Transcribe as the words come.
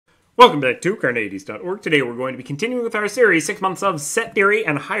Welcome back to Carneades.org. Today we're going to be continuing with our series, 6 months of set theory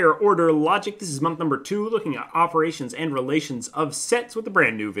and higher order logic. This is month number 2, looking at operations and relations of sets with a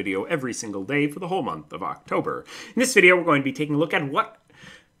brand new video every single day for the whole month of October. In this video, we're going to be taking a look at what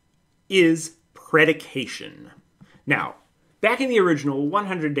is predication. Now, back in the original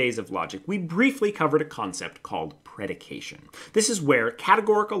 100 Days of Logic, we briefly covered a concept called predication. This is where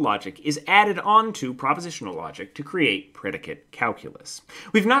categorical logic is added onto propositional logic to create predicate calculus.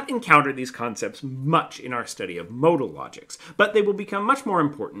 We've not encountered these concepts much in our study of modal logics, but they will become much more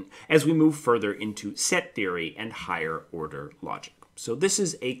important as we move further into set theory and higher order logic. So this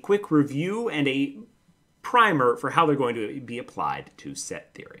is a quick review and a primer for how they're going to be applied to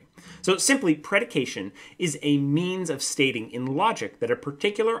set theory. So simply, predication is a means of stating in logic that a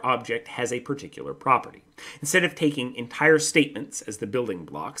particular object has a particular property. Instead of taking entire statements as the building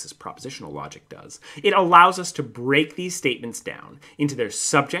blocks, as propositional logic does, it allows us to break these statements down into their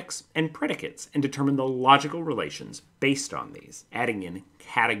subjects and predicates and determine the logical relations based on these, adding in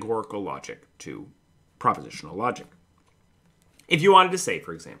categorical logic to propositional logic. If you wanted to say,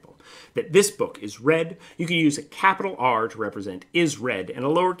 for example, that this book is read, you can use a capital R to represent is read and a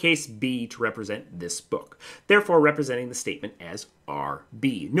lowercase b to represent this book, therefore representing the statement as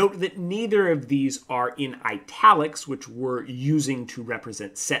RB. Note that neither of these are in italics, which we're using to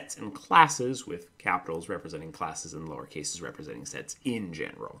represent sets and classes, with capitals representing classes and lowercases representing sets in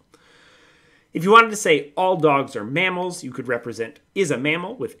general. If you wanted to say all dogs are mammals, you could represent is a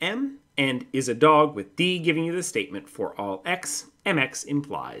mammal with M and is a dog with D, giving you the statement for all x, mx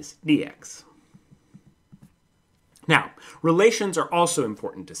implies dx. Now, relations are also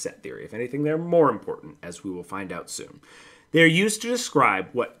important to set theory. If anything, they're more important, as we will find out soon. They're used to describe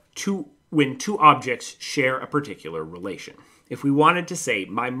when two objects share a particular relation. If we wanted to say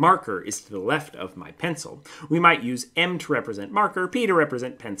my marker is to the left of my pencil, we might use M to represent marker, P to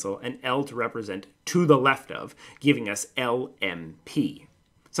represent pencil, and L to represent to the left of, giving us LMP.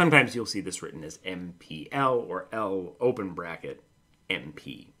 Sometimes you'll see this written as MPL or L open bracket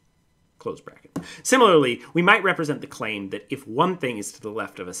MP close bracket. Similarly, we might represent the claim that if one thing is to the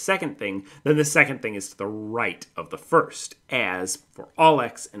left of a second thing, then the second thing is to the right of the first, as for all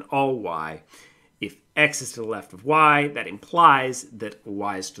x and all y, if x is to the left of y, that implies that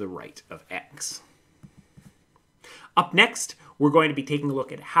y is to the right of x. Up next, we're going to be taking a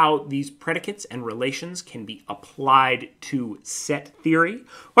look at how these predicates and relations can be applied to set theory.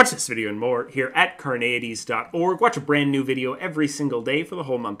 Watch this video and more here at Carneades.org. Watch a brand new video every single day for the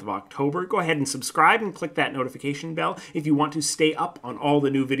whole month of October. Go ahead and subscribe and click that notification bell if you want to stay up on all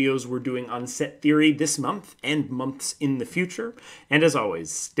the new videos we're doing on set theory this month and months in the future. And as always,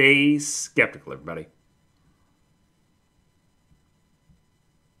 stay skeptical, everybody.